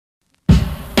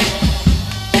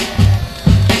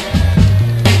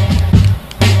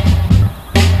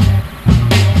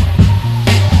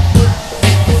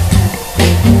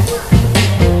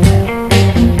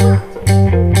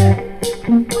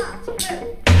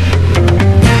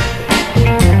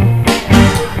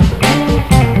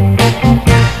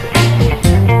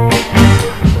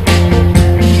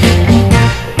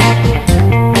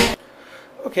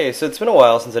Okay, so it's been a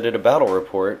while since I did a battle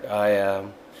report. I've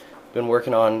been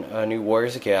working on a new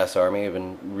Warriors of Chaos army. I've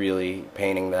been really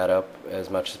painting that up as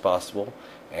much as possible.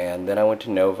 And then I went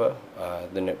to Nova,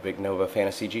 the big Nova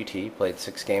Fantasy GT, played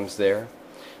 6 games there.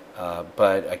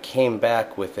 But I came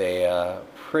back with a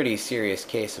pretty serious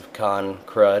case of con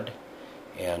crud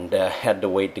and had to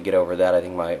wait to get over that. I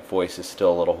think my voice is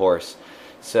still a little hoarse.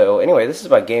 So anyway, this is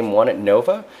my game 1 at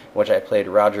Nova, in which I played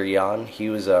Roger Yan. He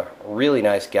was a really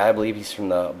nice guy. I believe he's from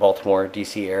the Baltimore,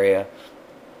 D.C. area.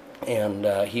 And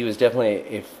he was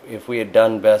definitely, if we had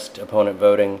done best opponent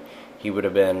voting, he would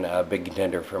have been a big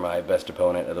contender for my best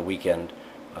opponent of the weekend.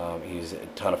 He's a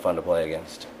ton of fun to play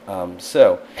against.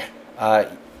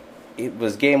 It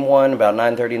was game 1 about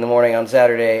 9:30 in the morning on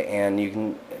Saturday, and you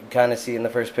can kind of see in the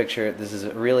first picture, this is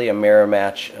really a mirror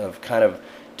match of kind of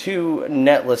two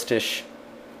netlist-ish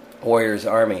Warriors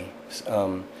army.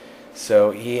 I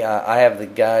have the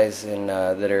guys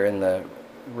that are in the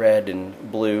red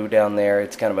and blue down there.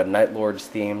 It's kind of a Night Lords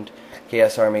themed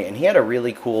Chaos army, and he had a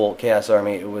really cool Chaos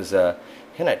army. It was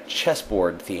kind of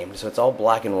chessboard themed, so it's all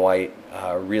black and white,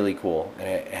 really cool, and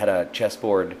it had a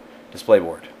chessboard display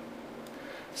board.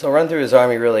 So I'll run through his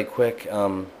army really quick.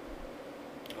 On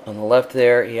the left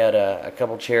there, he had a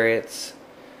couple chariots,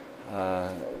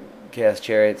 Chaos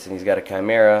chariots, and he's got a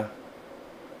Chimera.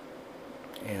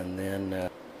 And then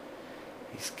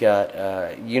he's got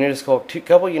a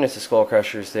couple units of Skull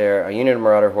Crushers there, a unit of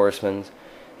Marauder Horsemen.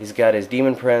 He's got his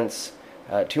Demon Prince,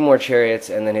 2 more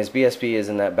chariots, and then his BSB is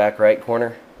in that back right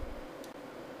corner,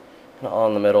 all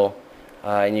in the middle.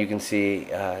 And you can see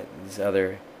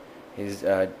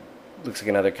looks like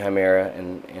another Chimera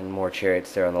and more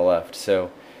chariots there on the left.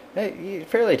 So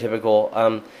fairly typical.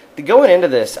 Going into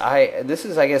this, this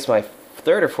is I guess my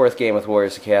 3rd or 4th game with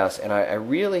Warriors of Chaos, and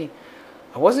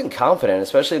I wasn't confident,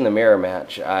 especially in the mirror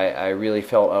match. I really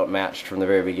felt outmatched from the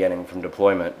very beginning, from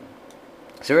deployment.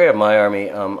 So here I have my army.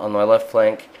 On my left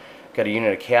flank, got a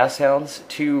unit of Chaos Hounds,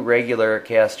 2 regular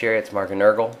Chaos Chariots, Mark and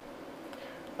Nurgle.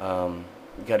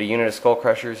 Got a unit of Skull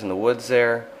Crushers in the woods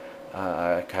there.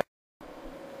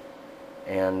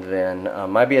 And then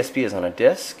my BSB is on a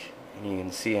disc, and you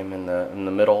can see him in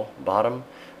the middle bottom,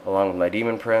 along with my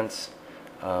Demon Prince.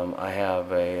 I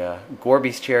have a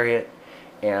Gorby's Chariot.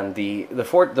 And the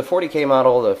 40K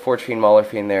model, the Forge Fiend Mauler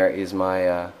Fiend there, is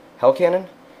my Hell Cannon.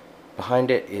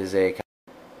 Behind it is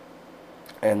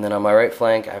and then on my right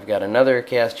flank I've got another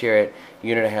Chaos Chariot,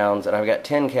 unit of Hounds, and I've got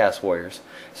 10 Chaos Warriors.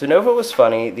 So Nova was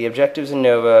funny. The objectives in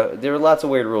Nova, there were lots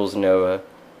of weird rules in Nova,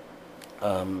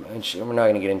 and we're not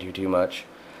going to get into too much.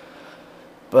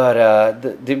 But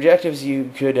the objectives, you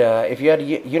could, if you had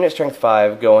unit strength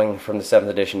 5 going from the 7th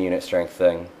edition unit strength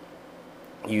thing,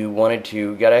 you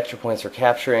got extra points for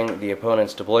capturing the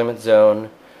opponent's deployment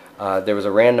zone. There was a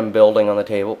random building on the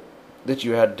table that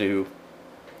you had to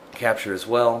capture as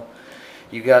well.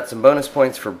 You got some bonus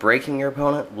points for breaking your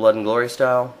opponent, Blood and Glory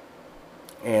style.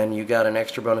 And you got an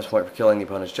extra bonus point for killing the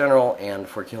opponent's general and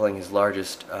for killing his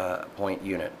largest point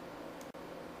unit.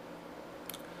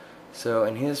 So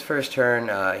in his first turn,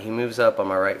 he moves up on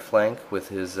my right flank with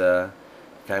his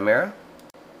Chimera.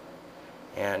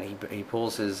 And he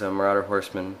pulls his Marauder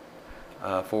Horsemen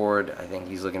forward. I think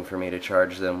he's looking for me to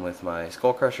charge them with my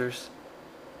Skull Crushers.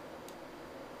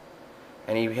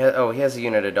 And he has a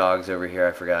unit of dogs over here.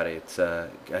 I forgot it. It's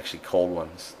actually cold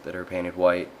ones that are painted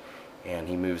white, and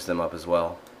he moves them up as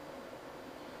well.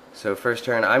 So first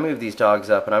turn, I move these dogs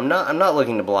up, and I'm not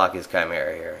looking to block his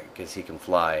Chimera here because he can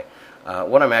fly.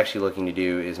 What I'm actually looking to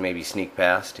do is maybe sneak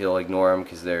past. He'll ignore them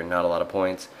because they're not a lot of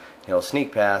points. He'll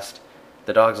sneak past.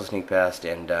 The dogs will sneak past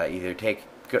and either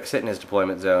sit in his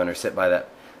deployment zone or sit by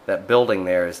that building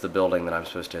there is the building that I'm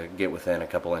supposed to get within a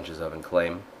couple inches of and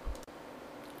claim.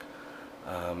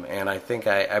 And I think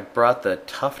I brought the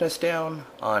toughness down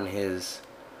on his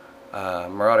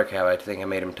Marauder Cab. I think I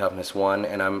made him toughness 1,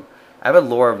 and I have a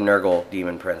Lore of Nurgle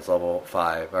Demon Prince level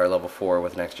 5 or level 4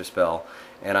 with an extra spell,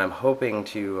 and I'm hoping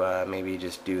to maybe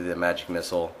just do the Magic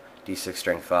Missile D6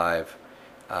 Strength 5.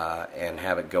 And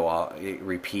have it go off. It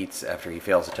repeats after he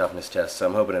fails a toughness test, so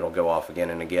I'm hoping it'll go off again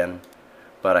and again,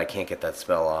 but I can't get that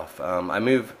spell off. I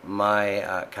move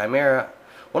my Chimera.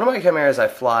 One of my Chimeras I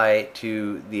fly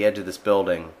to the edge of this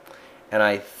building, and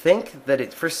I think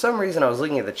that for some reason I was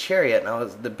looking at the chariot,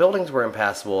 and the buildings were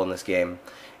impassable in this game,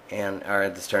 or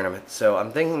at this tournament, so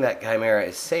I'm thinking that Chimera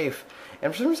is safe,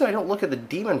 and for some reason I don't look at the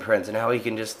Demon Prince and how he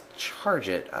can just charge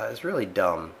it. It's really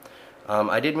dumb.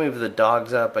 I did move the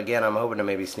dogs up. Again, I'm hoping to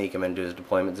maybe sneak him into his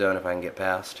deployment zone if I can get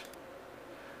past.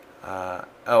 And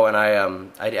I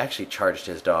actually charged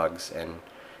his dogs and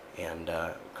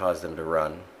caused them to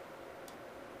run.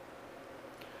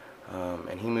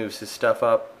 And he moves his stuff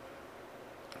up.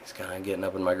 He's kind of getting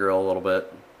up in my grill a little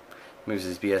bit. Moves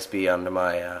his BSB onto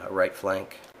my right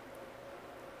flank.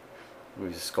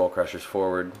 Moves his skull crushers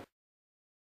forward.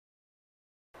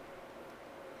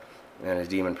 And his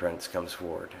demon prince comes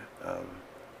forward.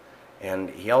 And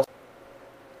he also,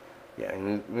 yeah, he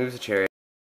moves the chariot.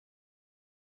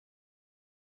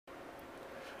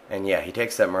 And yeah, he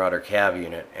takes that Marauder Cav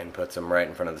unit and puts him right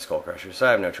in front of the Skull Crusher. So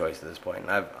I have no choice at this point.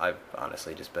 And I've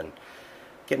honestly just been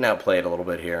getting outplayed a little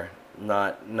bit here.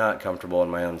 Not comfortable in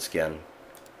my own skin.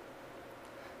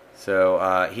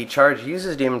 So he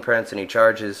uses Demon Prince and he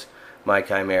charges my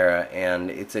Chimera, and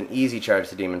it's an easy charge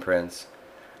to Demon Prince.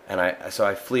 And so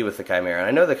I flee with the Chimera. And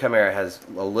I know the Chimera has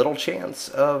a little chance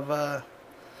of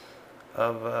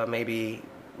maybe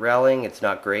rallying. It's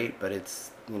not great, but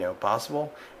it's, you know,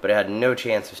 possible. But it had no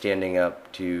chance of standing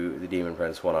up to the Demon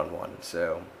Prince one-on-one,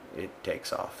 so it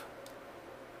takes off.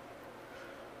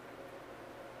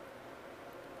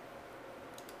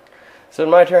 So in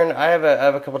my turn, I have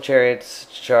a couple chariots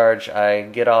to charge. I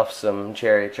get off some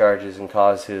chariot charges and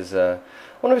cause his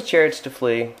one of his chariots to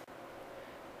flee.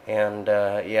 And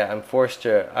yeah, I'm forced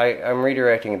to. I'm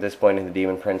redirecting at this point into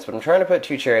Demon Prince, but I'm trying to put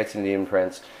 2 chariots in the Demon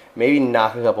Prince, maybe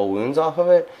knock a couple wounds off of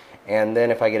it, and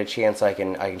then if I get a chance, I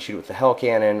can shoot it with the Hell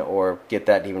Cannon or get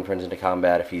that Demon Prince into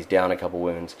combat if he's down a couple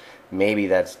wounds. Maybe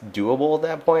that's doable at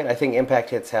that point. I think impact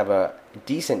hits have a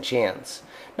decent chance,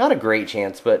 not a great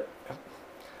chance, but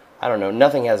I don't know.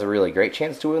 Nothing has a really great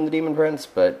chance to win the Demon Prince,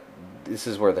 but this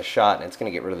is worth a shot, and it's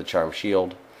going to get rid of the Charm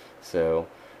Shield. So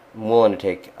I'm willing to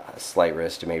take a slight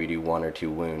risk to maybe do 1 or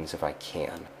 2 wounds if I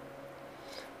can.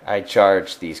 I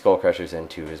charge the Skull Crushers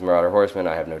into his Marauder Horseman.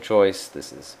 I have no choice.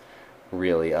 This is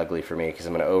really ugly for me because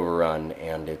I'm going to overrun,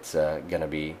 and it's going to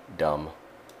be dumb.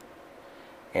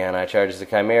 And I charge the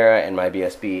Chimera and my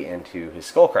BSB into his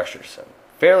Skull Crushers. I'm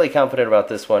fairly confident about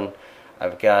this one.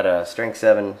 I've got a Strength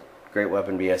 7 Great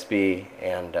Weapon BSB,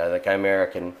 and the Chimera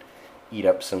can eat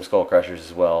up some Skull Crushers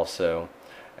as well, so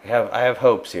I have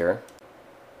hopes here.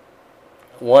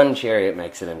 1 chariot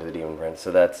makes it into the Demon Prince,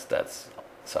 so that's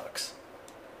sucks.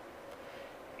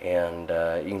 And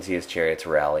you can see his chariots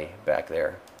rally back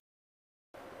there.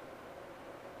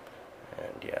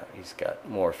 And yeah, he's got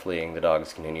more fleeing. The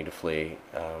dogs continue to flee.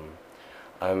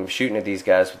 I'm shooting at these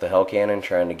guys with the Hell Cannon,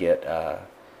 trying to get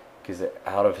because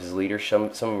out of his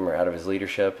leadership. Some of them are out of his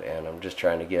leadership, and I'm just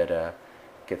trying to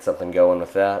get something going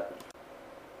with that.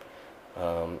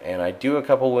 And I do a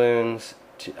couple wounds.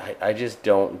 I just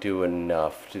don't do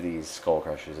enough to these Skull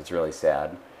Crushers. It's really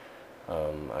sad.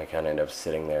 I kind of end up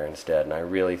sitting there instead, and I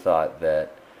really thought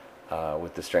that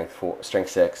with the Strength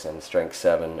 6 and Strength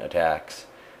 7 attacks,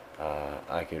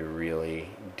 I could really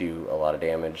do a lot of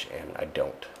damage, and I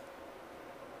don't.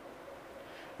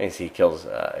 And you see,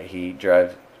 he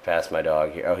drives past my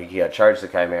dog here. Oh, he got charged the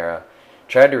Chimera,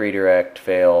 tried to redirect,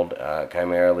 failed.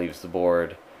 Chimera leaves the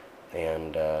board,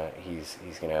 and he's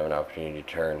going to have an opportunity to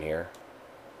turn here.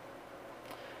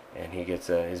 And he gets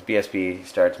his BSB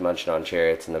starts munching on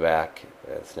chariots in the back.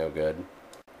 That's no good.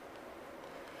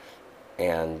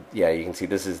 And yeah, you can see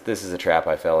this is a trap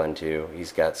I fell into.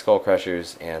 He's got Skull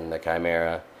Crushers and the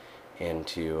Chimera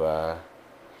into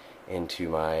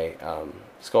my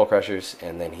Skull Crushers,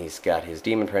 and then he's got his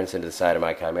Demon Prince into the side of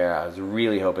my Chimera. I was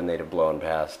really hoping they'd have blown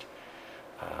past,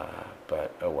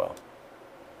 but oh well.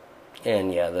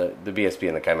 And yeah, the BSB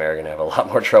and the Chimera are going to have a lot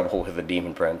more trouble with the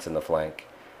Demon Prince in the flank.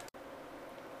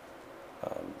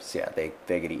 So yeah, they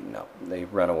get eaten up. They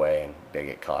run away and they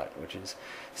get caught, which is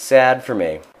sad for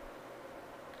me.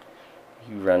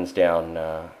 He runs down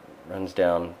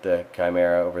the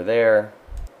Chimera over there.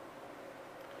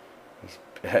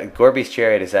 Gorby's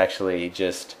chariot is actually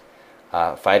just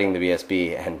fighting the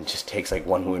BSB and just takes like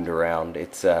 1 wound around.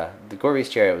 It's the Gorby's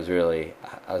chariot was really,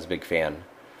 I was a big fan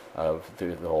of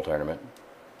through the whole tournament.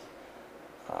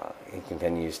 He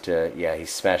continues to, yeah,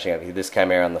 he's smashing up. This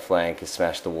Chimera on the flank has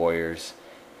smashed the warriors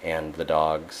and the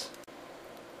dogs.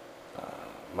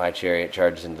 My chariot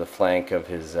charges into the flank of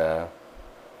his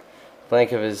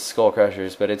Skull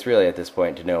Crushers, but it's really at this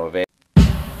point to no avail.